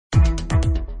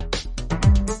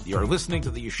You're listening to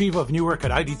the Yeshiva of Newark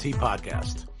at IDT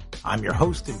podcast. I'm your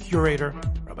host and curator,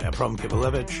 Rabbi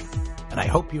Francis, and I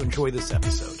hope you enjoy this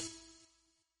episode.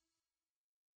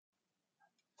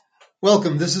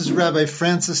 Welcome. This is Rabbi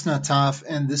Francis Nataf,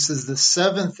 and this is the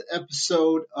 7th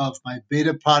episode of my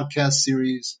beta podcast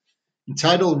series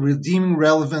entitled Redeeming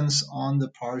Relevance on the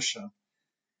Parsha.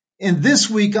 And this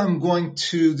week I'm going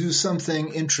to do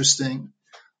something interesting.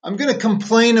 I'm going to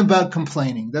complain about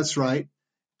complaining. That's right.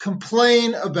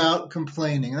 Complain about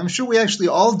complaining. And I'm sure we actually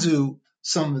all do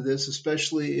some of this,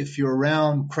 especially if you're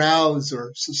around crowds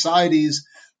or societies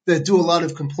that do a lot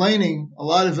of complaining. A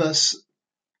lot of us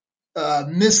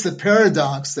miss the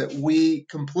paradox that we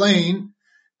complain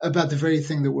about the very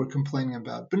thing that we're complaining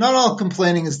about. But not all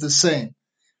complaining is the same.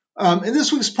 In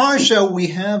this week's Parsha, we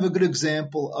have a good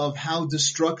example of how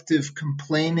destructive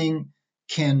complaining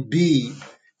can be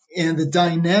and the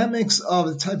dynamics of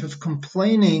the type of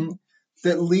complaining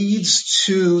that leads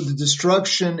to the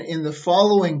destruction in the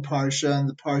following Parsha, in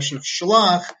the Parsha of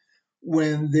Shalach,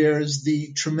 when there's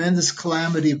the tremendous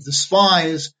calamity of the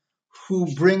spies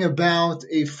who bring about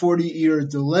a 40-year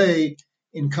delay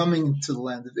in coming into the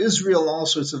land of Israel, all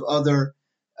sorts of other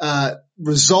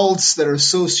results that are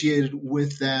associated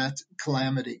with that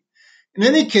calamity. In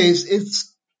any case, it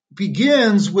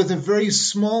begins with a very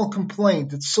small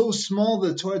complaint. It's so small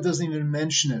that the Torah doesn't even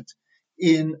mention it.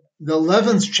 In the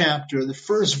 11th chapter, the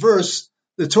first verse,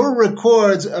 the Torah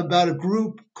records about a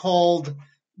group called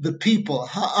the people,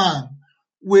 Ha'am,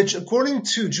 which according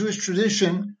to Jewish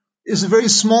tradition is a very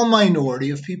small minority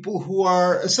of people who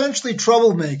are essentially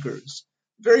troublemakers,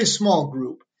 very small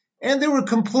group. And they were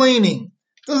complaining.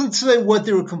 It doesn't say what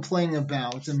they were complaining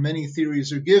about, and many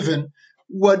theories are given.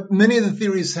 What many of the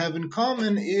theories have in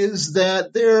common is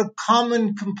that there are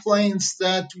common complaints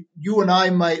that you and I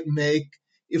might make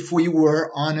if we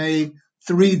were on a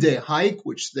 3-day hike,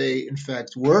 which they in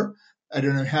fact were. I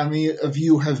don't know how many of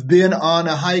you have been on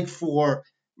a hike for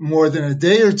more than a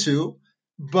day or two,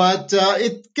 but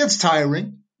it gets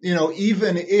tiring. You know,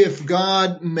 even if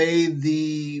God made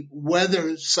the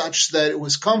weather such that it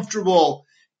was comfortable,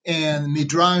 and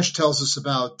Midrash tells us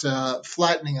about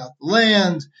flattening out the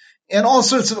land and all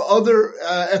sorts of other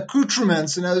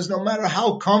accoutrements, and as no matter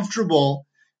how comfortable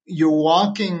your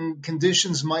walking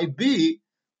conditions might be,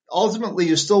 ultimately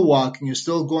you're still walking, you're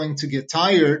still going to get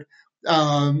tired.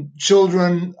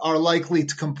 Children are likely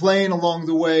to complain along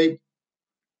the way.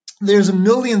 There's a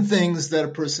million things that a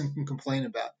person can complain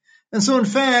about. And so in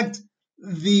fact,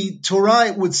 the Torah,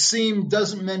 it would seem,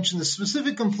 doesn't mention the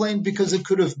specific complaint because it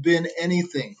could have been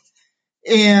anything.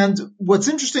 And what's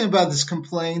interesting about this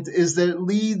complaint is that it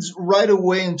leads right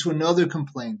away into another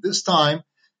complaint. This time,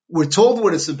 we're told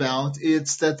what it's about.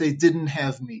 It's that they didn't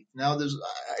have meat. Now,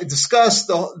 I discussed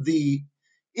the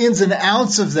ins and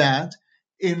outs of that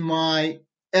in my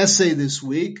essay this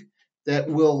week that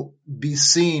will be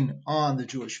seen on the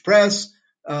Jewish Press,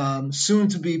 soon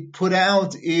to be put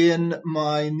out in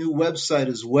my new website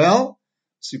as well.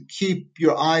 So keep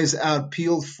your eyes out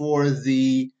peeled for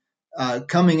the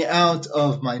coming out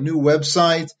of my new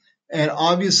website. And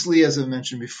obviously, as I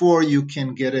mentioned before, you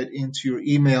can get it into your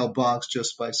email box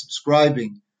just by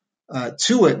subscribing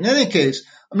to it. In any case,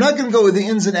 I'm not going to go with the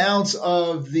ins and outs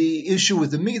of the issue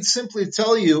with the meat, simply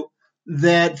tell you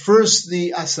that first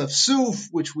the Asafsuf,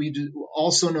 which we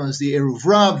also know as the Eruv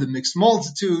Rav, the mixed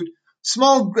multitude,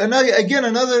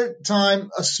 another time,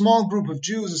 a small group of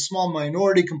Jews, a small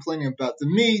minority complaining about the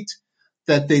meat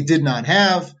that they did not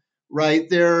have. Right,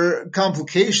 there are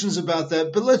complications about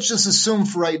that, but let's just assume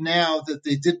for right now that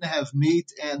they didn't have meat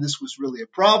and this was really a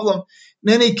problem.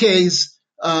 In any case,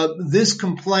 this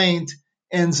complaint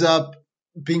ends up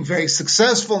being very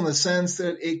successful in the sense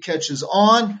that it catches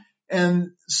on,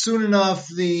 and soon enough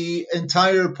the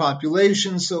entire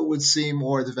population, so it would seem,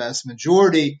 or the vast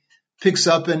majority, picks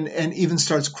up and even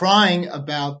starts crying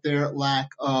about their lack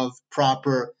of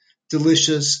proper,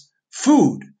 delicious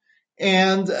food.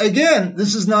 And again,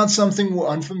 this is not something we're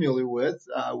unfamiliar with.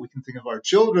 We can think of our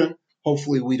children.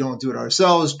 Hopefully we don't do it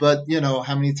ourselves, but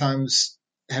how many times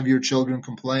have your children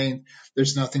complained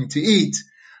there's nothing to eat?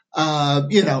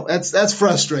 That's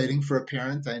frustrating for a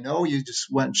parent. I know you just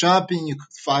went shopping, you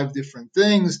cooked 5 different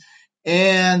things,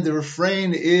 and the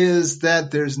refrain is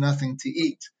that there's nothing to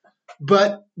eat.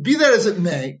 But be that as it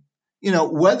may,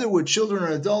 whether we're children or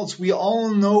adults, we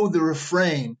all know the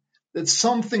refrain that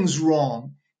something's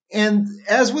wrong. And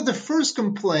as with the first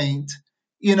complaint,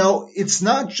 it's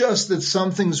not just that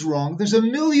something's wrong. There's a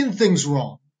million things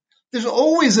wrong. There's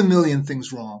always a million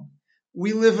things wrong.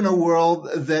 We live in a world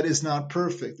that is not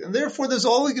perfect. And therefore, there's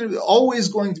always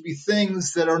going to be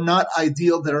things that are not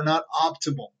ideal, that are not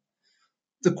optimal.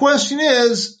 The question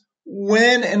is,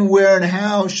 when and where and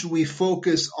how should we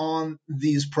focus on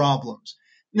these problems?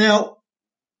 Now,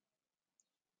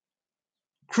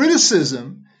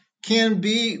 criticism can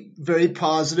be a very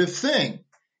positive thing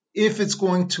if it's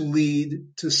going to lead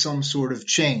to some sort of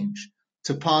change,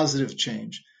 to positive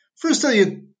change. First, tell you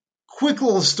a quick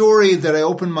little story that I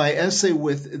opened my essay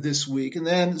with this week, and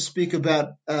then speak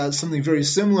about something very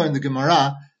similar in the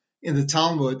Gemara, in the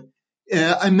Talmud.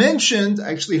 I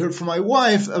actually heard from my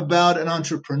wife about an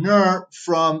entrepreneur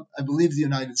from, I believe, the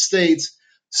United States,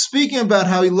 speaking about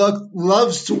how he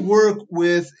loves to work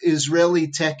with Israeli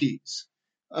techies.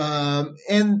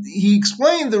 And he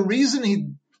explained the reason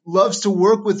he loves to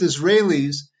work with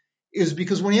Israelis is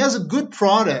because when he has a good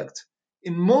product,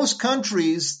 in most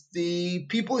countries, the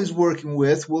people he's working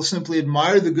with will simply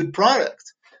admire the good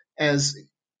product, as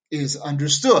is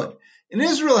understood. In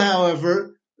Israel,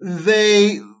 however,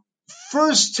 they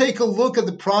first take a look at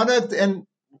the product and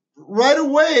right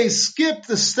away skip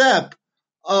the step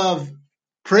of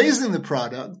praising the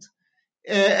product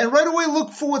and right away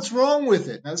look for what's wrong with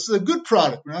it. Now, this is a good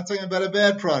product. We're not talking about a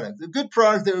bad product. A good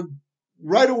product, they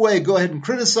right away go ahead and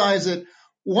criticize it.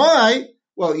 Why?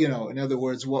 Well, in other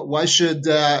words, why should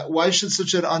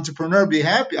such an entrepreneur be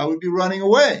happy? I would be running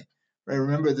away. Right?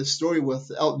 Remember the story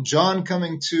with Elton John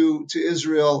coming to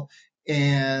Israel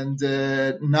and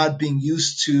not being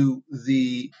used to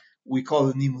we call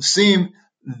it nimusim,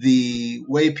 the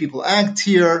way people act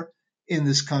here in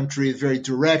this country, a very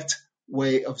direct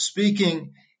way of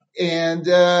speaking. And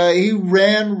he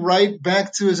ran right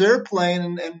back to his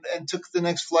airplane and took the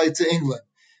next flight to England.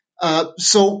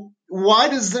 So why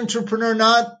does the entrepreneur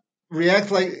not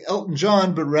react like Elton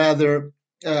John, but rather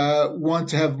want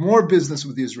to have more business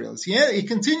with the Israelis? He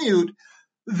continued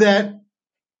that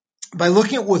by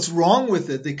looking at what's wrong with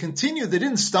it, they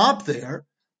didn't stop there.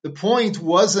 The point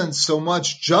wasn't so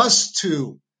much just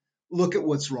to look at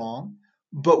what's wrong,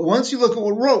 but once you look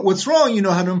at what's wrong, you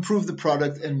know how to improve the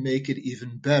product and make it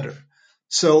even better.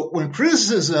 So when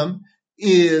criticism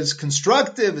is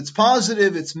constructive, it's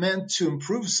positive, it's meant to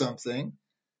improve something,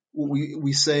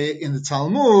 we say in the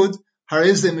Talmud,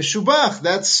 Hareze Meshubach,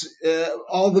 that's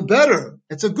all the better.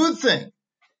 It's a good thing.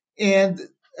 And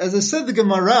as I said, the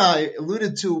Gemara, I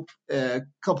alluded to a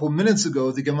couple of minutes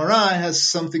ago, the Gemara has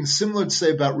something similar to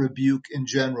say about rebuke in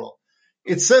general.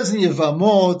 It says in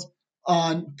Yevamot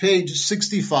on page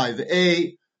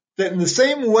 65a that in the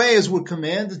same way as we're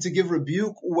commanded to give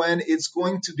rebuke when it's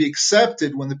going to be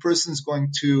accepted, when the person is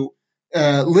going to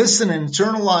listen and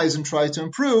internalize and try to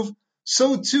improve,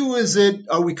 so too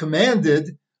are we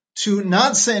commanded to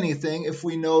not say anything if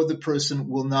we know the person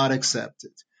will not accept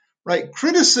it. Right?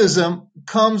 Criticism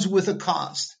comes with a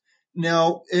cost.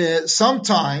 Now,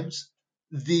 sometimes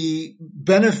the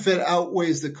benefit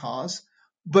outweighs the cost,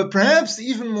 but perhaps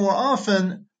even more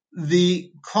often,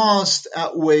 the cost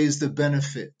outweighs the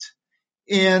benefit.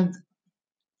 And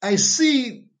I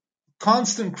see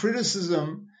constant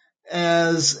criticism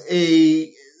as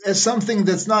something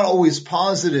that's not always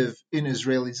positive in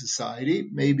Israeli society.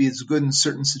 Maybe it's good in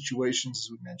certain situations,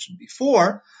 as we mentioned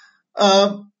before.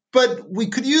 But we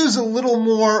could use a little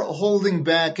more holding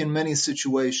back in many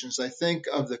situations. I think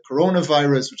of the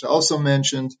coronavirus, which I also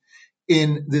mentioned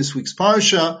in this week's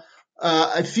Parsha.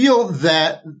 I feel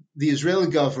that the Israeli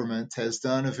government has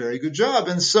done a very good job,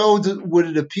 and so would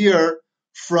it appear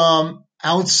from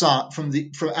outside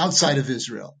of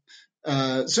Israel.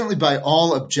 Certainly by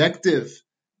all objective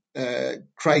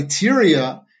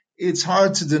criteria, it's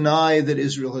hard to deny that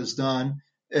Israel has done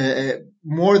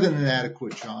more than an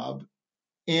adequate job.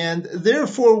 And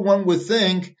therefore, one would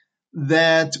think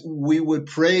that we would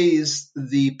praise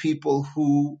the people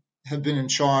who have been in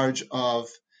charge of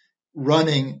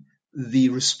running the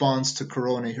response to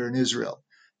Corona here in Israel.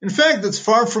 In fact, that's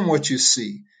far from what you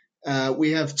see.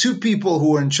 We have two people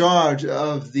who are in charge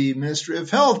of the Ministry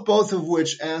of Health, both of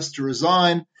which asked to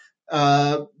resign,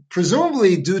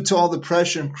 presumably due to all the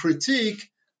pressure and critique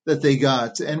that they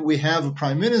got. And we have a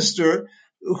prime minister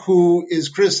who is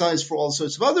criticized for all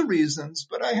sorts of other reasons,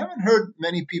 but I haven't heard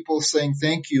many people saying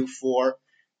thank you for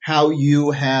how you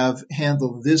have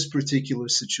handled this particular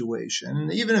situation.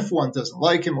 And even if one doesn't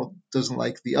like him or doesn't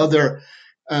like the other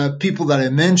people that I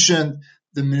mentioned,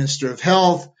 the Minister of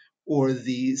Health or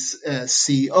the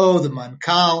CEO, the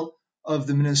Mankal of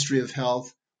the Ministry of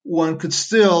Health, one could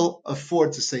still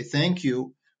afford to say thank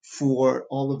you for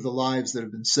all of the lives that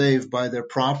have been saved by their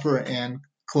proper and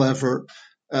clever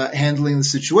handling the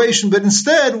situation. But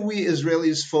instead, we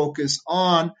Israelis focus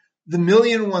on the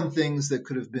million and one things that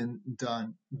could have been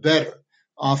done better.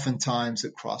 Oftentimes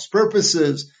at cross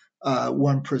purposes,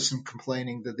 one person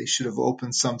complaining that they should have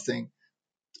opened something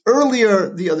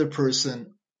earlier, the other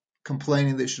person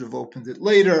complaining they should have opened it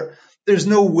later. There's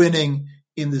no winning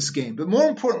in this game. But more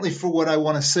importantly, for what I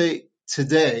want to say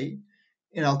today,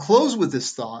 and I'll close with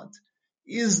this thought,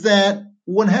 is that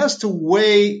one has to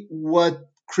weigh what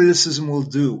criticism will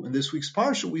do. In this week's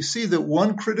parsha, we see that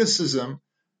one criticism,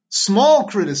 small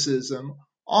criticism,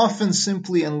 often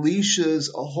simply unleashes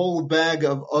a whole bag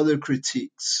of other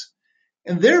critiques.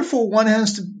 And therefore, one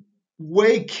has to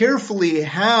weigh carefully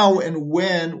how and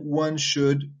when one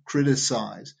should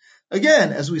criticize.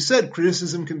 Again, as we said,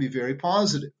 criticism can be very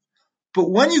positive. But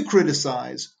when you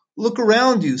criticize, look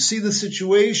around you, see the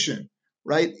situation,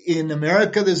 right? In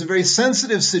America, there's a very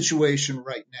sensitive situation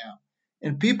right now.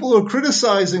 And people who are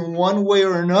criticizing one way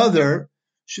or another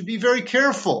should be very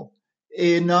careful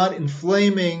in not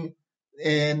inflaming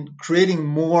and creating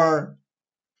more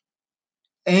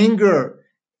anger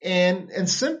and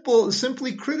simple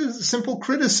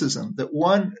criticism, that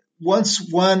once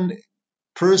one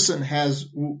person has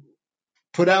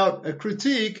put out a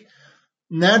critique,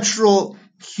 natural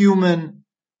human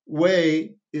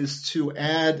way is to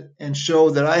add and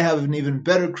show that I have an even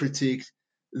better critique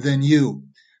than you.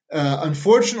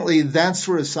 Unfortunately, that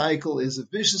sort of cycle is a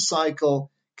vicious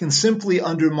cycle, can simply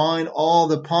undermine all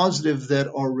the positive that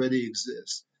already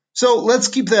exists. So let's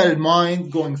keep that in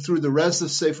mind going through the rest of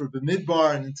Sefer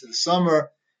B'Midbar and into the summer.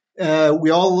 We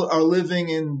all are living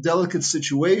in delicate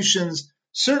situations,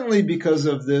 certainly because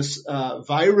of this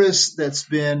virus that's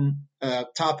been a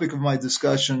topic of my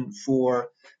discussion for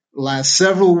the last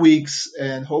several weeks,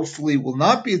 and hopefully will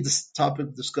not be the topic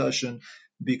of discussion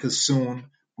because soon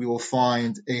we will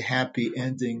find a happy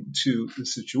ending to the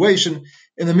situation.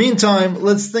 In the meantime,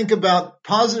 let's think about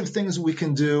positive things we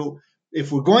can do.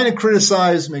 If we're going to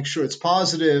criticize, make sure it's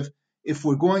positive. If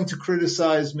we're going to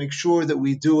criticize, make sure that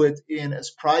we do it in as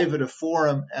private a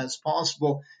forum as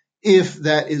possible, if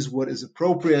that is what is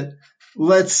appropriate.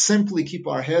 Let's simply keep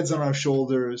our heads on our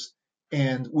shoulders,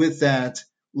 and with that,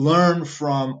 learn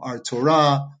from our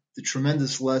Torah the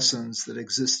tremendous lessons that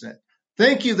exist in it.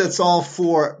 Thank you. That's all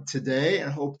for today,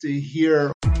 and hope to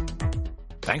hear.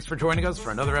 Thanks for joining us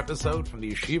for another episode from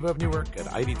the Yeshiva of Newark at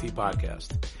IDT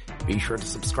Podcast. Be sure to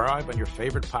subscribe on your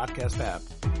favorite podcast app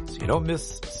so you don't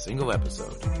miss a single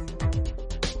episode.